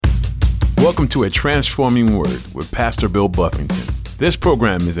Welcome to A Transforming Word with Pastor Bill Buffington. This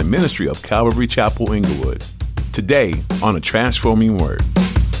program is a ministry of Calvary Chapel, Inglewood. Today on A Transforming Word.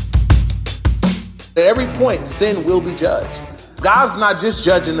 At every point, sin will be judged. God's not just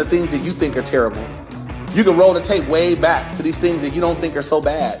judging the things that you think are terrible. You can roll the tape way back to these things that you don't think are so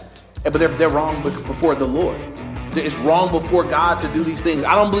bad, but they're wrong before the Lord. It's wrong before God to do these things.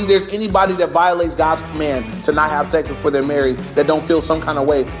 I don't believe there's anybody that violates God's command to not have sex before they're married that don't feel some kind of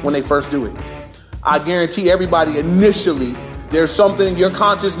way when they first do it. I guarantee everybody initially, there's something your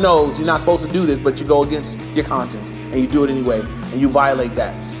conscience knows you're not supposed to do this, but you go against your conscience and you do it anyway and you violate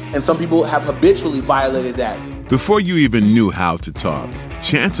that. And some people have habitually violated that. Before you even knew how to talk,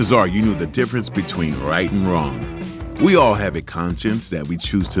 chances are you knew the difference between right and wrong. We all have a conscience that we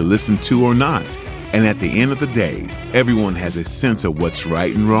choose to listen to or not. And at the end of the day, everyone has a sense of what's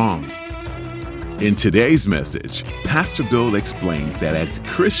right and wrong. In today's message, Pastor Bill explains that as a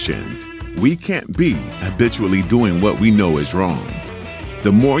Christian, we can't be habitually doing what we know is wrong.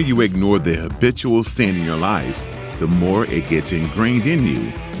 The more you ignore the habitual sin in your life, the more it gets ingrained in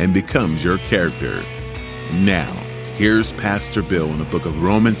you and becomes your character. Now, here's Pastor Bill in the book of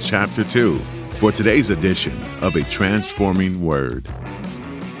Romans chapter 2 for today's edition of A Transforming Word.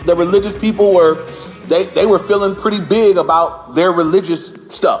 The religious people were feeling pretty big about their religious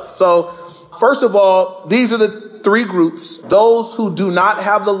stuff. So first of all, these are the three groups. Those who do not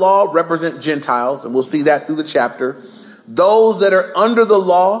have the law represent Gentiles, and we'll see that through the chapter. Those that are under the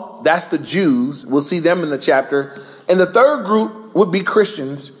law, that's the Jews. We'll see them in the chapter. And the third group would be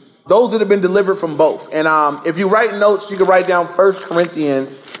Christians, those that have been delivered from both. And if you write notes, you can write down 1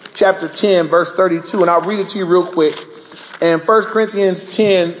 Corinthians chapter 10, verse 32, and I'll read it to you real quick. In 1 Corinthians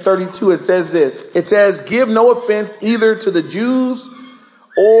 10:32, it says this. It says, give no offense either to the Jews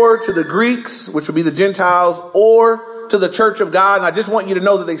or to the Greeks, which would be the Gentiles, or to the church of God. And I just want you to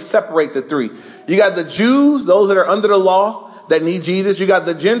know that they separate the three. You got the Jews, those that are under the law that need Jesus. You got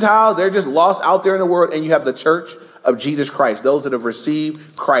the Gentiles, they're just lost out there in the world. And you have the church of Jesus Christ, those that have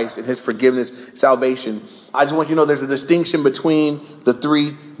received Christ and his forgiveness, salvation. I just want you to know there's a distinction between the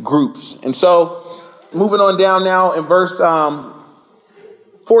three groups. And so moving on down now in verse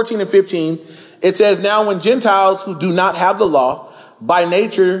 14 and 15, it says, now when Gentiles who do not have the law by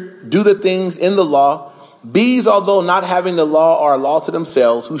nature do the things in the law, these, although not having the law, are a law to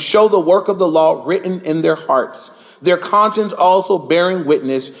themselves, who show the work of the law written in their hearts, their conscience also bearing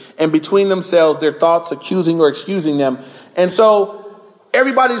witness, and between themselves their thoughts accusing or excusing them. And so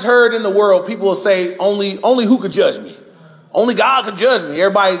everybody's heard in the world, people will say, only who could judge me? Only God could judge me.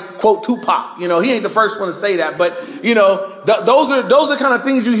 Everybody quote Tupac. You know, he ain't the first one to say that, but you know, those are kind of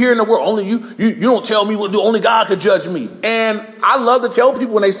things you hear in the world. Only you don't tell me what to do. Only God could judge me. And I love to tell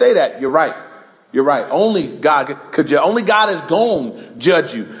people when they say that, you're right. You're right. Only God could judge. Only God is going to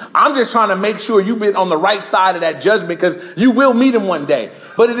judge you. I'm just trying to make sure you've been on the right side of that judgment because you will meet him one day.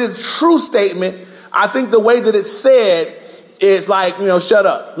 But it is a true statement. I think the way that it's said is like, you know, shut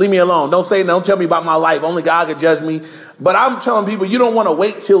up. Leave me alone. Don't tell me about my life. Only God could judge me. But I'm telling people, you don't want to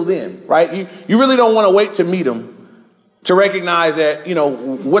wait till then, right? You really don't want to wait to meet him to recognize that, you know,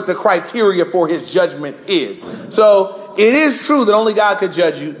 what the criteria for his judgment is. So it is true that only God could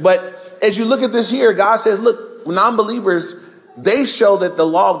judge you. But as you look at this here, God says, look, non-believers, they show that the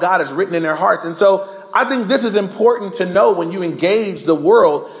law of God is written in their hearts. And so I think this is important to know when you engage the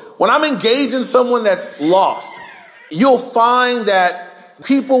world. When I'm engaging someone that's lost, you'll find that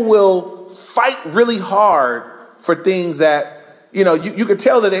people will fight really hard for things that, you know, you could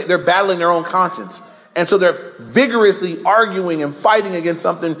tell that they're battling their own conscience. And so they're vigorously arguing and fighting against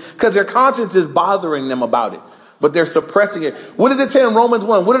something because their conscience is bothering them about it, but they're suppressing it. What did it say in Romans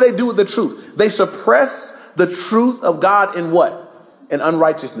 1? What do they do with the truth? They suppress the truth of God in what? In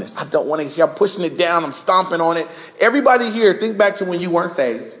unrighteousness. I don't want to hear, I'm pushing it down. I'm stomping on it. Everybody here, think back to when you weren't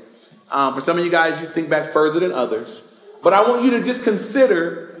saved. For some of you guys, you think back further than others. But I want you to just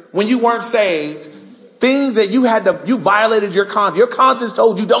consider when you weren't saved, things that you violated your conscience. Your conscience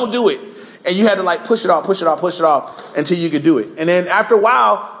told you don't do it. And you had to like push it off until you could do it. And then after a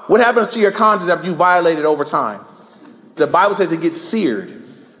while, what happens to your conscience after you violate it over time? The Bible says it gets seared.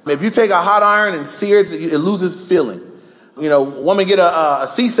 If you take a hot iron and sear it, it loses feeling. You know, women get a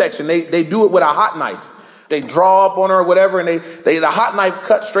C-section. They do it with a hot knife. They draw up on her or whatever, and the hot knife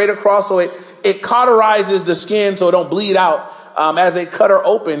cuts straight across, so it cauterizes the skin so it don't bleed out. As they cut her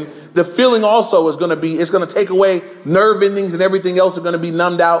open, the feeling also is going to take away nerve endings and everything else is going to be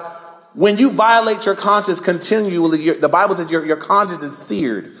numbed out. When you violate your conscience continually, the Bible says your conscience is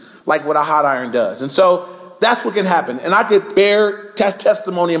seared like what a hot iron does. And so that's what can happen. And I could bear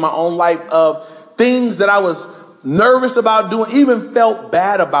testimony in my own life of things that I was nervous about doing, even felt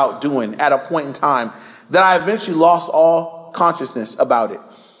bad about doing at a point in time, that I eventually lost all consciousness about it.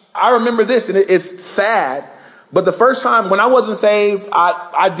 I remember this, and it's sad, but the first time when I wasn't saved,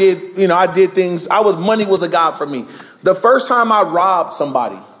 I did things. Money was a God for me. The first time I robbed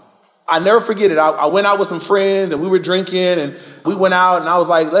somebody, I never forget it. I went out with some friends and we were drinking and we went out and I was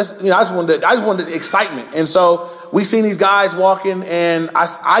like, I just wanted excitement. And so we seen these guys walking and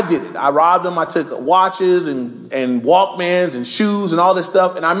I did it. I robbed them. I took watches and Walkmans and shoes and all this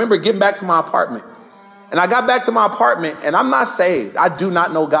stuff. And I remember getting back to my apartment. And I got back to my apartment and I'm not saved. I do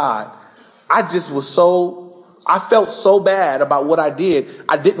not know God. I felt so bad about what I did.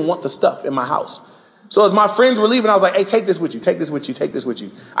 I didn't want the stuff in my house. So as my friends were leaving, I was like, hey, take this with you, take this with you, take this with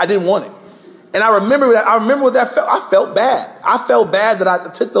you. I didn't want it. And I remember what that felt. I felt bad. I felt bad that I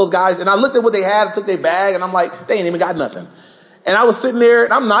took those guys and I looked at what they had, I took their bag and I'm like, they ain't even got nothing. And I was sitting there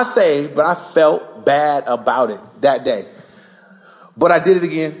and I'm not saved, but I felt bad about it that day. But I did it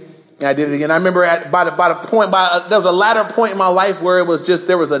again. And I did it again. I remember there was a latter point in my life where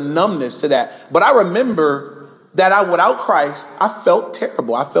there was a numbness to that. But I remember that without Christ, I felt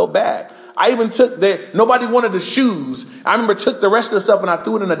terrible. I felt bad. I even nobody wanted the shoes. I remember took the rest of the stuff and I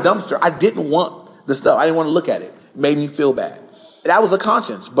threw it in a dumpster. I didn't want the stuff. I didn't want to look at it. It made me feel bad. That was a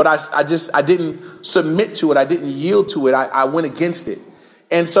conscience, but I didn't submit to it. I didn't yield to it. I went against it.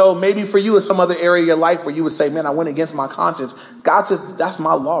 And so maybe for you, in some other area of your life where you would say, man, I went against my conscience. God says, that's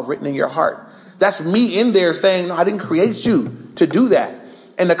my law written in your heart. That's me in there saying, no, I didn't create you to do that.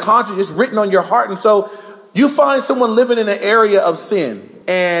 And the conscience is written on your heart. And so you find someone living in an area of sin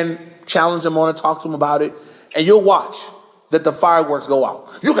and challenge them on it, talk to them about it, and you'll watch that the fireworks go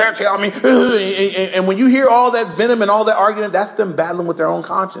out. You can't tell me. And when you hear all that venom and all that argument, that's them battling with their own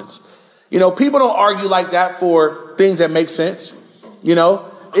conscience. People don't argue like that for things that make sense.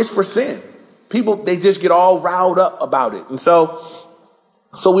 It's for sin. People, they just get all riled up about it. And so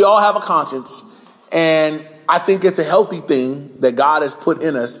we all have a conscience. And I think it's a healthy thing that God has put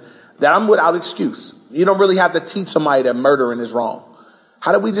in us that I'm without excuse. You don't really have to teach somebody that murdering is wrong.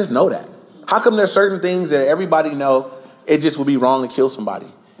 How do we just know that? How come there's certain things that everybody know it just would be wrong to kill somebody?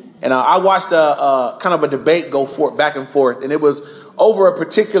 And I watched kind of a debate go back and forth, and it was over a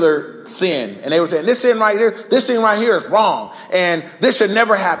particular sin. And they were saying, this thing right here is wrong, and this should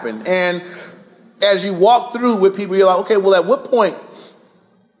never happen. And as you walk through with people, you're like, okay, well, at what point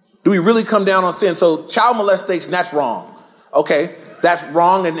do we really come down on sin? So child molestation, that's wrong. Okay, that's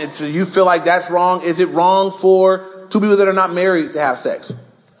wrong, and so you feel like that's wrong. Is it wrong for two people that are not married to have sex?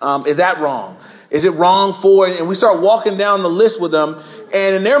 Is that wrong? Is it wrong for, and we start walking down the list with them,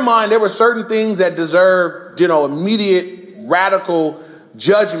 and in their mind, there were certain things that deserved, immediate radical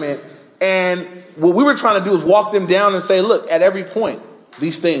judgment. And what we were trying to do is walk them down and say, look, at every point,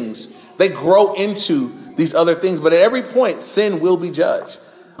 these things, they grow into these other things, but at every point, sin will be judged.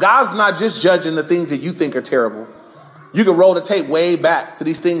 God's not just judging the things that you think are terrible. You can roll the tape way back to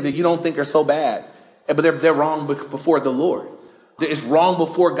these things that you don't think are so bad, but they're wrong before the Lord. It's wrong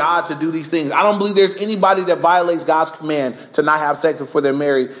before God to do these things. I don't believe there's anybody that violates God's command to not have sex before they're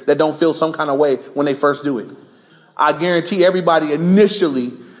married that don't feel some kind of way when they first do it. I guarantee everybody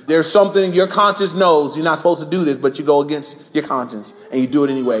initially, there's something your conscience knows you're not supposed to do this, but you go against your conscience and you do it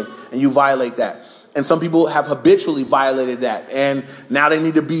anyway and you violate that. And some people have habitually violated that, and now they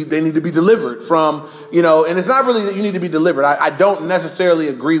need to be delivered from, and it's not really that you need to be delivered. I don't necessarily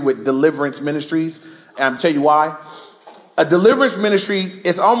agree with deliverance ministries, and I'll tell you why. A deliverance ministry,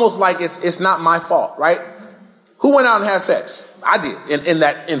 it's almost like it's not my fault, right? Who went out and had sex? I did. In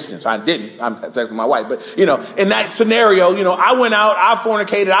that instance, I didn't. I'm having sex with my wife, but in that scenario, I went out, I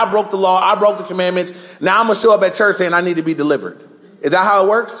fornicated, I broke the law, I broke the commandments. Now I'm gonna show up at church saying I need to be delivered. Is that how it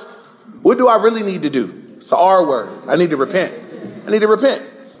works? What do I really need to do? It's the R word. I need to repent. I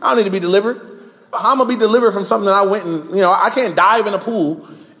don't need to be delivered. How am I gonna be delivered from something that I went and I can't dive in a pool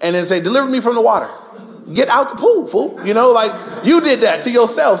and then say, deliver me from the water. Get out the pool, fool. Like you did that to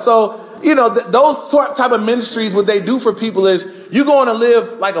yourself. So, those type of ministries, what they do for people is you're going to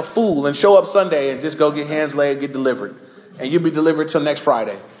live like a fool and show up Sunday and just go get hands laid, get delivered. And you'll be delivered till next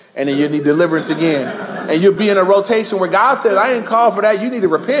Friday. And then you'll need deliverance again. And you'll be in a rotation where God says, I didn't call for that. You need to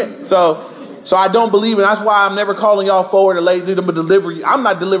repent. So I don't believe it. That's why I'm never calling y'all forward to lay them to deliver you. I'm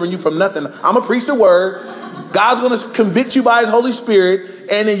not delivering you from nothing. I'm going to preach the word. God's going to convict you by his Holy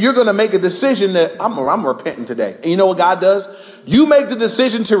Spirit, and then you're going to make a decision that I'm repenting today. And you know what God does? You make the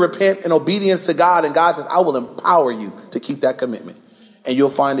decision to repent in obedience to God, and God says, I will empower you to keep that commitment. And you'll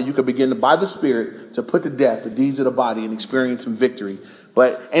find that you can begin to, by the Spirit, to put to death the deeds of the body and experience some victory.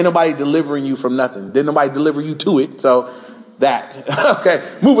 But ain't nobody delivering you from nothing. Didn't nobody deliver you to it. So that. Okay,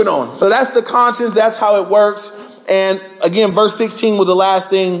 moving on. So that's the conscience. That's how it works. And again, verse 16 was the last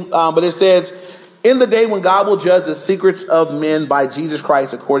thing, but it says, in the day when God will judge the secrets of men by Jesus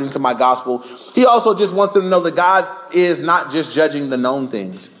Christ, according to my gospel. He also just wants them to know that God is not just judging the known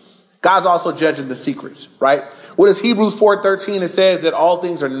things. God's also judging the secrets, right? What is Hebrews 4:13? It says that all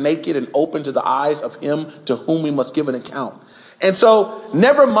things are naked and open to the eyes of him to whom we must give an account. And so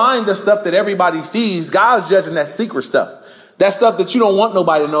never mind the stuff that everybody sees. God's judging that secret stuff. That stuff that you don't want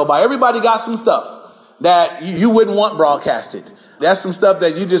nobody to know about. Everybody got some stuff that you wouldn't want broadcasted. That's some stuff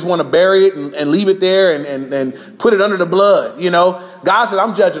that you just want to bury it and leave it there and put it under the blood. You know, God said,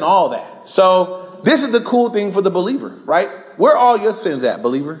 I'm judging all that. So this is the cool thing for the believer, right? Where are all your sins at,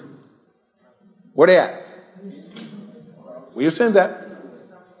 believer? Where they at? Where your sins at?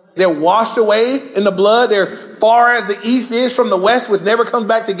 They're washed away in the blood. They're far as the east is from the west, which never comes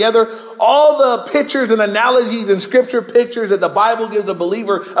back together. All the pictures and analogies and scripture pictures that the Bible gives a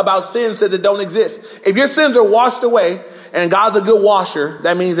believer about sin says it don't exist. If your sins are washed away, and God's a good washer,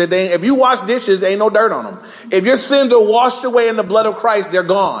 that means that if you wash dishes, ain't no dirt on them. If your sins are washed away in the blood of Christ, they're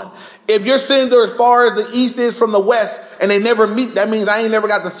gone. If your sins are as far as the east is from the west and they never meet, that means I ain't never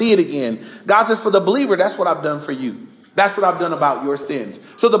got to see it again. God says for the believer, that's what I've done for you. That's what I've done about your sins.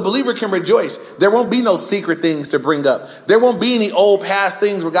 So the believer can rejoice. There won't be no secret things to bring up. There won't be any old past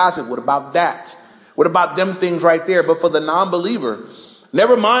things where God said, what about that? What about them things right there? But for the non-believer,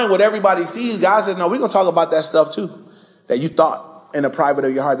 never mind what everybody sees. God says, no, we're going to talk about that stuff too, that you thought in the private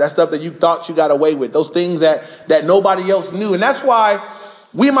of your heart. That stuff that you thought you got away with. Those things that nobody else knew. And that's why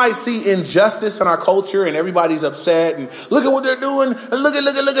we might see injustice in our culture and everybody's upset and look at what they're doing and look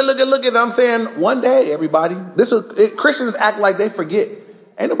at. And I'm saying one day, everybody, Christians act like they forget.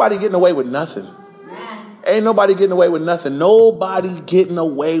 Ain't nobody getting away with nothing. Ain't nobody getting away with nothing. Nobody getting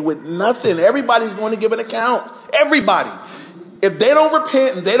away with nothing. Everybody's going to give an account. Everybody. If they don't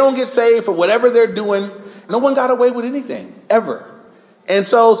repent and they don't get saved for whatever they're doing, no one got away with anything ever. And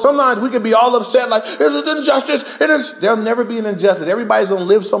so sometimes we could be all upset like, this is injustice. There'll never be an injustice. Everybody's going to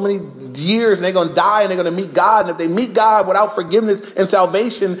live so many years and they're going to die and they're going to meet God. And if they meet God without forgiveness and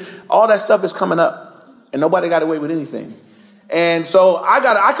salvation, all that stuff is coming up and nobody got away with anything. And so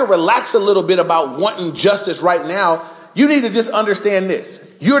I can relax a little bit about wanting justice right now. You need to just understand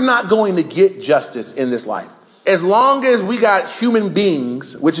this. You're not going to get justice in this life. As long as we got human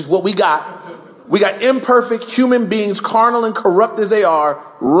beings, which is what we got imperfect human beings, carnal and corrupt as they are,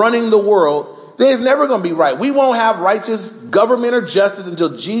 running the world, then it's never going to be right. We won't have righteous government or justice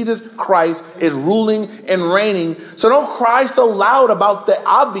until Jesus Christ is ruling and reigning. So don't cry so loud about the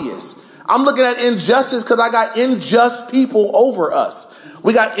obvious. I'm looking at injustice because I got unjust people over us.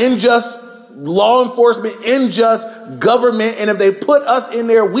 We got unjust law enforcement, unjust government. And if they put us in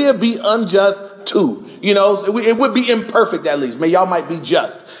there, we'll be unjust too. You know, it would be imperfect at least. Y'all might be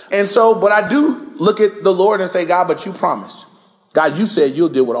just. And so, but I do look at the Lord and say, God, but you promised. God, you said you'll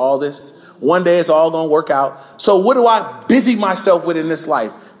deal with all this. One day it's all going to work out. So what do I busy myself with in this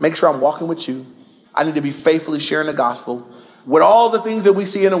life? Make sure I'm walking with you. I need to be faithfully sharing the gospel. With all the things that we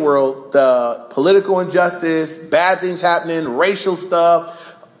see in the world, the political injustice, bad things happening, racial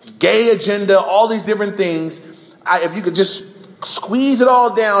stuff, gay agenda, all these different things. If you could just squeeze it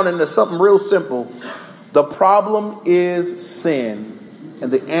all down into something real simple. The problem is sin,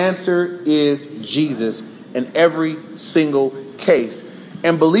 and the answer is Jesus in every single case.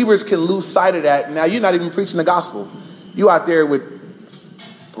 And believers can lose sight of that. Now, you're not even preaching the gospel. You out there with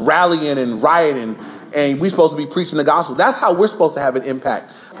rallying and rioting, and we're supposed to be preaching the gospel. That's how we're supposed to have an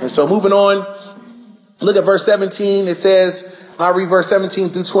impact. And so moving on, look at verse 17. It says, I'll read verse 17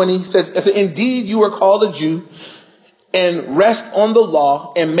 through 20. It says, indeed you are called a Jew, and rest on the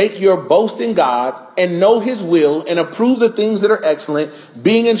law and make your boast in God and know his will and approve the things that are excellent,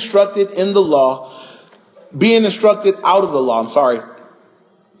 being instructed out of the law,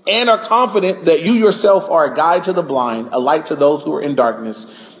 and are confident that you yourself are a guide to the blind, a light to those who are in darkness,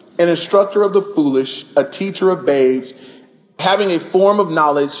 an instructor of the foolish, a teacher of babes, having a form of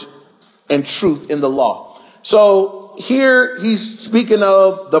knowledge and truth in the law. So here he's speaking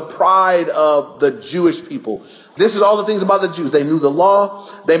of the pride of the Jewish people. This is all the things about the Jews. They knew the law.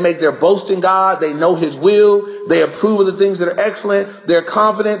 They make their boast in God. They know his will. They approve of the things that are excellent. They're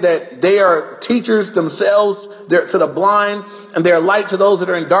confident that they are teachers themselves. They're to the blind, and they're light to those that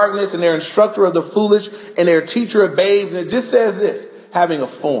are in darkness, and they're instructor of the foolish, and they're teacher of babes. And it just says this, having a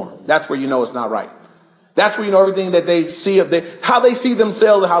form. That's where you know it's not right. That's where you know everything that they see of how they see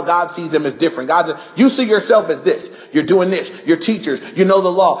themselves and how God sees them is different. God says, you see yourself as this. You're doing this. You're teachers. You know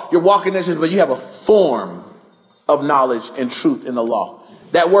the law. You're walking this, but you have a form of knowledge and truth in the law.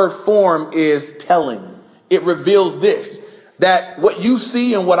 That word form is telling. It reveals this, that what you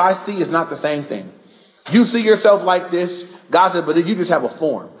see and what I see is not the same thing. You see yourself like this. God said, but you just have a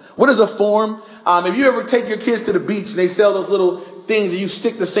form. What is a form? If you ever take your kids to the beach and they sell those little things and you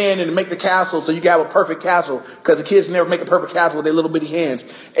stick the sand in to make the castle so you can have a perfect castle, because the kids never make a perfect castle with their little bitty hands.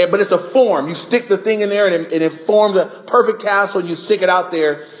 But it's a form. You stick the thing in there and it forms a perfect castle and you stick it out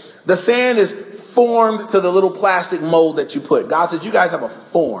there. The sand is formed to the little plastic mold that you put. God says, you guys have a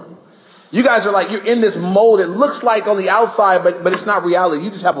form. You guys are like, you're in this mold. It looks like on the outside, but it's not reality.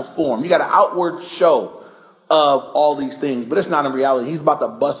 You just have a form. You got an outward show of all these things, but it's not in reality. He's about to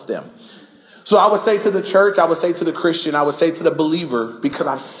bust them. So I would say to the church, I would say to the Christian, I would say to the believer, because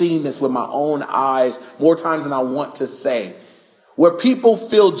I've seen this with my own eyes more times than I want to say, where people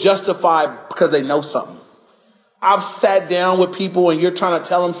feel justified because they know something. I've sat down with people and you're trying to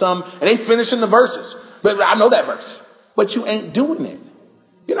tell them something and they finishing the verses. But I know that verse, but you ain't doing it.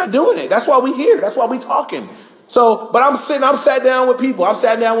 You're not doing it. That's why we here. That's why we talking. So, but I'm sat down with people. I'm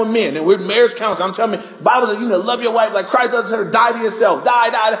sat down with men and we're marriage counselors. I'm telling you, the Bible says, love your wife like Christ loves her. Die to yourself. Die.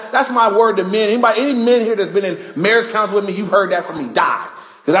 That's my word to men. Any men here that's been in marriage counsel with me, you've heard that from me. Die.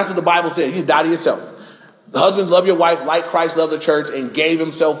 Because that's what the Bible says. You die to yourself. The husband love your wife like Christ loved the church and gave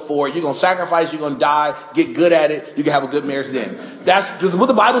himself for it. You're going to sacrifice. You're going to die. Get good at it. You can have a good marriage then. That's just what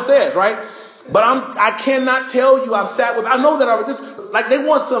the Bible says, right? But I cannot tell you. I know that like they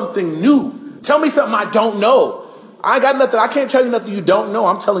want something new. Tell me something I don't know. I got nothing. I can't tell you nothing you don't know.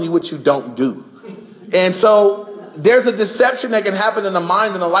 I'm telling you what you don't do. And so there's a deception that can happen in the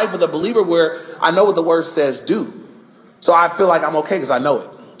mind and the life of the believer where I know what the word says do. So I feel like I'm okay because I know it.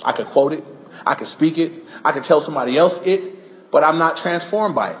 I could quote it. I could speak it. I could tell somebody else it, but I'm not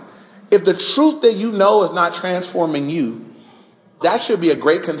transformed by it. If the truth that you know is not transforming you, that should be a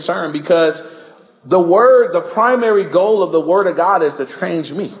great concern, because the primary goal of the word of God is to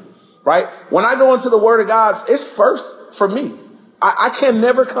change me. Right? When I go into the word of God, it's first for me. I can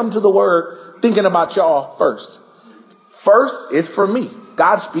never come to the word thinking about y'all first. First, it's for me.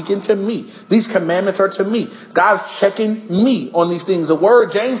 God's speaking to me. These commandments are to me. God's checking me on these things.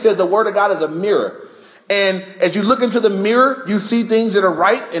 James says the word of God is a mirror. And as you look into the mirror, you see things that are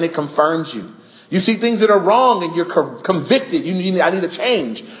right and it confirms you. You see things that are wrong and you're convicted. I need a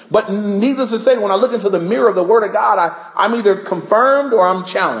change. But needless to say, when I look into the mirror of the word of God, I'm either confirmed or I'm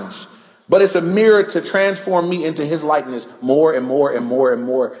challenged. But it's a mirror to transform me into his likeness more and more and more and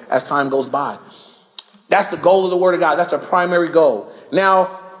more as time goes by. That's the goal of the word of God. That's a primary goal.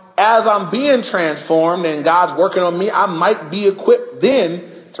 Now, as I'm being transformed and God's working on me, I might be equipped then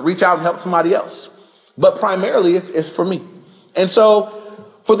to reach out and help somebody else. But primarily it's for me. And so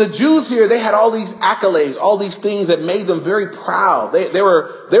for the Jews here, they had all these accolades, all these things that made them very proud. They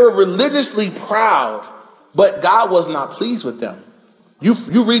were religiously proud, but God was not pleased with them.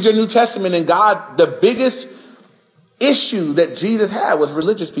 You read your New Testament and God, the biggest issue that Jesus had was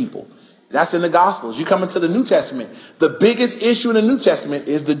religious people. That's in the Gospels. You come into the New Testament. The biggest issue in the New Testament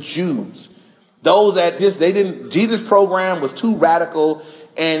is the Jews. Those that Jesus' program was too radical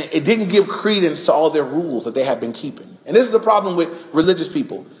and it didn't give credence to all their rules that they had been keeping. And this is the problem with religious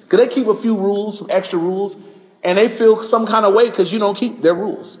people, because they keep a few rules, some extra rules, and they feel some kind of way because you don't keep their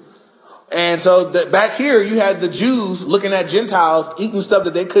rules. And so back here, you had the Jews looking at Gentiles eating stuff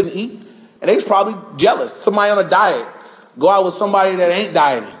that they couldn't eat. And they was probably jealous. Somebody on a diet, go out with somebody that ain't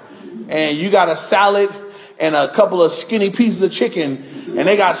dieting. And you got a salad and a couple of skinny pieces of chicken. And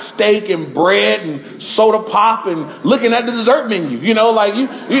they got steak and bread and soda pop and looking at the dessert menu. You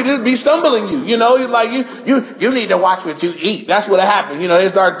just be stumbling you. You need to watch what you eat. That's what happened.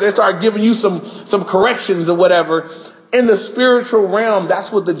 They start giving you some corrections or whatever. In the spiritual realm,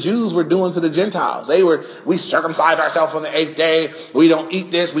 that's what the Jews were doing to the Gentiles. We circumcise ourselves on the 8th day. We don't eat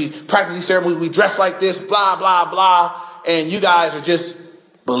this. We practice these ceremonies. We dress like this, blah, blah, blah. And you guys are just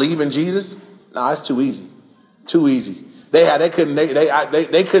believe in Jesus. No, it's too easy. Too easy. They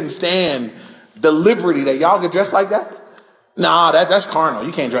couldn't stand the liberty that y'all could dress like that. Nah, that's carnal.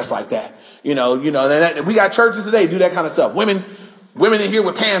 You can't dress like that. We got churches today do that kind of stuff. Women in here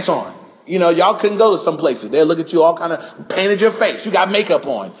with pants on. Y'all couldn't go to some places. They'll look at you all kind of painted your face. You got makeup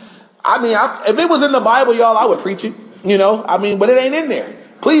on. If it was in the Bible, y'all, I would preach it, but it ain't in there.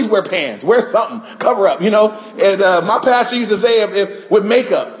 Please wear pants, wear something, cover up, And my pastor used to say, if with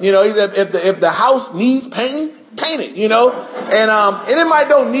makeup, if the house needs painting, paint it, and it might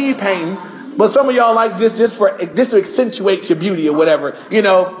don't need painting, but some of y'all like just to accentuate your beauty or whatever,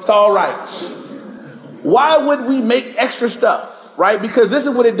 it's all right. Why would we make extra stuff, right? Because this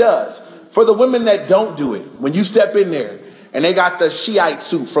is what it does. For the women that don't do it, when you step in there and they got the Shiite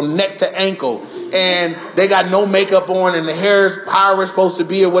suit from neck to ankle and they got no makeup on and the hair is how it's supposed to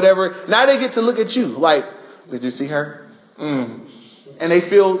be or whatever, now they get to look at you like, did you see her? And they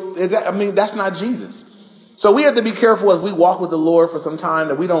feel, that's not Jesus. So we have to be careful as we walk with the Lord for some time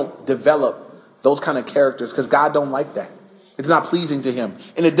that we don't develop those kind of characters, because God don't like that. It's not pleasing to him,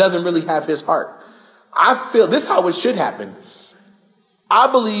 and it doesn't really have his heart. I feel this is how it should happen.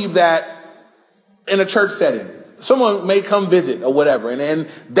 I believe that in a church setting, someone may come visit or whatever, and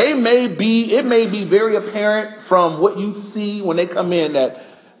it may be very apparent from what you see when they come in that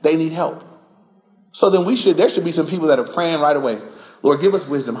they need help. So then there should be some people that are praying right away. Lord, give us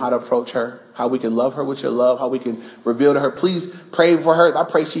wisdom how to approach her, how we can love her with your love, how we can reveal to her. Please pray for her. I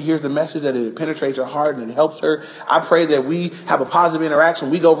pray she hears the message, that it penetrates her heart and it helps her. I pray that we have a positive interaction.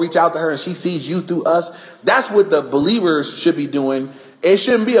 We go reach out to her and she sees you through us. That's what the believers should be doing. It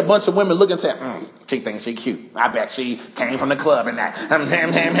shouldn't be a bunch of women looking and saying, she thinks she cute. I bet she came from the club and that,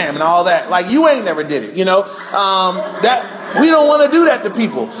 and all that. Like, you ain't never did it, that we don't want to do that to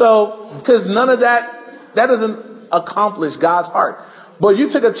people. So, because none of that doesn't accomplish God's heart. But you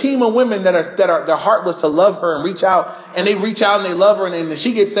took a team of women that their heart was to love her and reach out, and they reach out and they love her, and then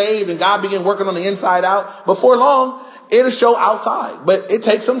she gets saved and God began working on the inside out. Before long, it'll show outside, but it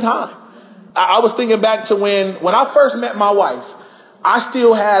takes some time. I was thinking back to when I first met my wife. I was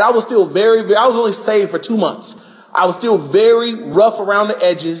only saved for 2 months. I was still very rough around the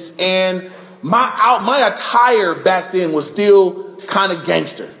edges, and my attire back then was still kind of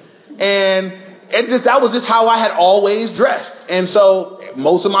gangster. And that was just how I had always dressed. And so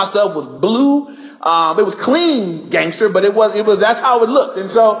most of my stuff was blue. It was clean gangster, but that's how it looked.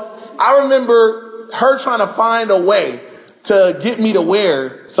 And so I remember her trying to find a way to get me to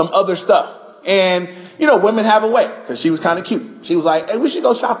wear some other stuff. And, women have a way, because she was kind of cute. She was like, hey, we should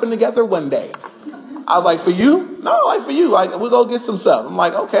go shopping together one day. I was like, for you? No, like for you. Like, we'll go get some stuff. I'm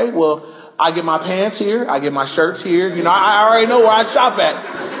like, okay, well, I get my pants here. I get my shirts here. I already know where I shop at.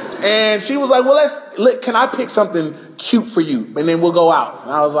 And she was like, well, can I pick something cute for you? And then we'll go out.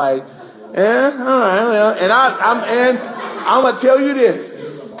 And I was like, all right. And I'm going to tell you this.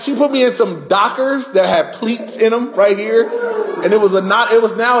 She put me in some Dockers that had pleats in them right here. And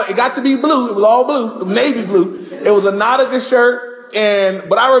it got to be blue. It was all blue, it was navy blue. It was a Nautica shirt.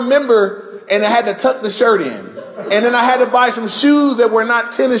 But I remember, and I had to tuck the shirt in. And then I had to buy some shoes that were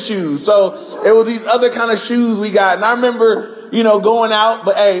not tennis shoes. So it was these other kind of shoes we got. And I remember, going out.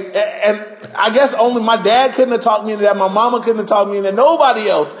 But hey, and I guess only my dad couldn't have talked me into that. My mama couldn't have talked me into that. Nobody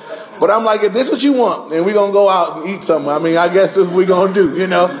else. But I'm like, if this is what you want, then we're going to go out and eat something. I mean, I guess that's what we're going to do,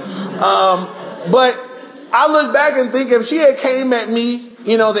 But I look back and think, if she had came at me,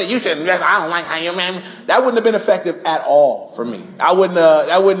 that you shouldn't dress, I don't like how you man, that wouldn't have been effective at all for me. It wouldn't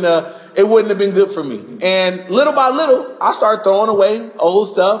have been good for me. And little by little, I started throwing away old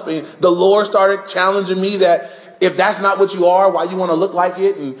stuff. And the Lord started challenging me that if that's not what you are, why you want to look like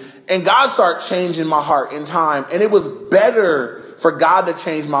it? And God started changing my heart in time. And it was better for God to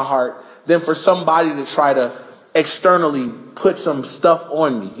change my heart than for somebody to try to externally put some stuff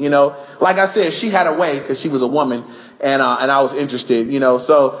on me. Like I said, she had a way, because she was a woman, and I was interested,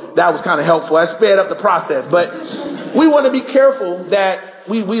 so that was kind of helpful. I sped up the process. But we want to be careful that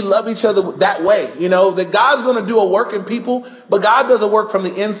we love each other that way, that God's going to do a work in people, but God does a work from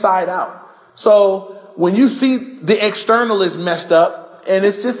the inside out. So when you see the external is messed up, and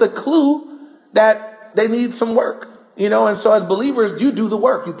it's just a clue that they need some work, and so as believers, you do the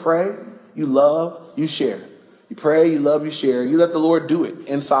work. You pray, you love, you share. You pray, you love, you share. You let the Lord do it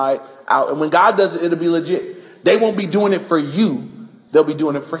inside out. And when God does it, it'll be legit. They won't be doing it for you. They'll be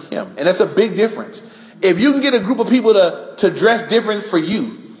doing it for him. And that's a big difference. If you can get a group of people to dress different for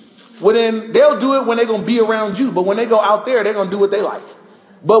you, well, then they'll do it when they're going to be around you. But when they go out there, they're going to do what they like.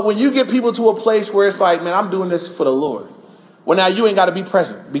 But when you get people to a place where it's like, man, I'm doing this for the Lord. Well, now you ain't got to be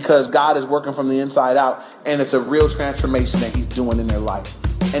present, because God is working from the inside out. And it's a real transformation that he's doing in their life.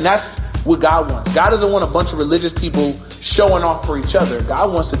 And that's what God wants. God doesn't want a bunch of religious people showing off for each other.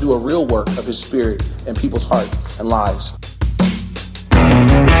 God wants to do a real work of his spirit in people's hearts and lives.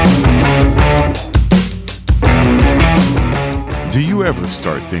 Do you ever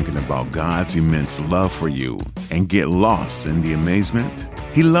start thinking about God's immense love for you and get lost in the amazement?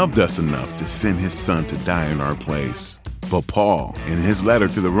 He loved us enough to send his son to die in our place. But Paul, in his letter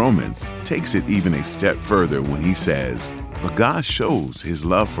to the Romans, takes it even a step further when he says, but God shows his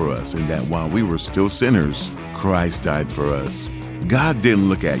love for us in that while we were still sinners, Christ died for us. God didn't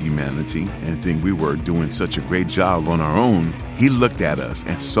look at humanity and think we were doing such a great job on our own. He looked at us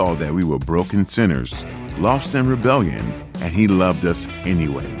and saw that we were broken sinners, lost in rebellion, and he loved us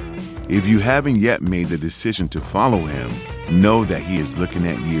anyway. If you haven't yet made the decision to follow him, know that he is looking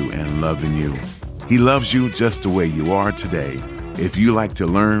at you and loving you. He loves you just the way you are today. If you like to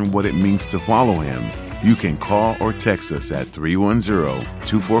learn what it means to follow him, you can call or text us at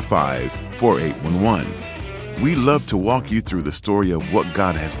 310-245-4811. We love to walk you through the story of what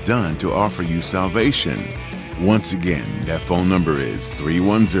God has done to offer you salvation. Once again, that phone number is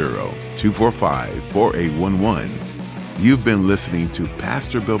 310-245-4811. You've been listening to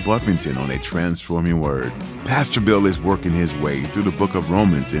Pastor Bill Buffington on A Transforming Word. Pastor Bill is working his way through the book of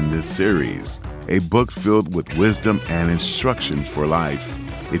Romans in this series, a book filled with wisdom and instructions for life.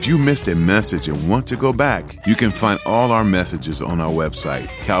 If you missed a message and want to go back, you can find all our messages on our website,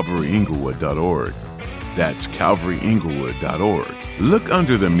 calvaryinglewood.org. That's calvaryinglewood.org. Look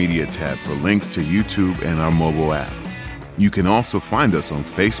under the media tab for links to YouTube and our mobile app. You can also find us on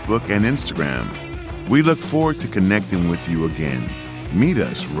Facebook and Instagram. We look forward to connecting with you again. Meet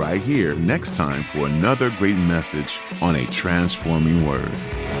us right here next time for another great message on A Transforming Word.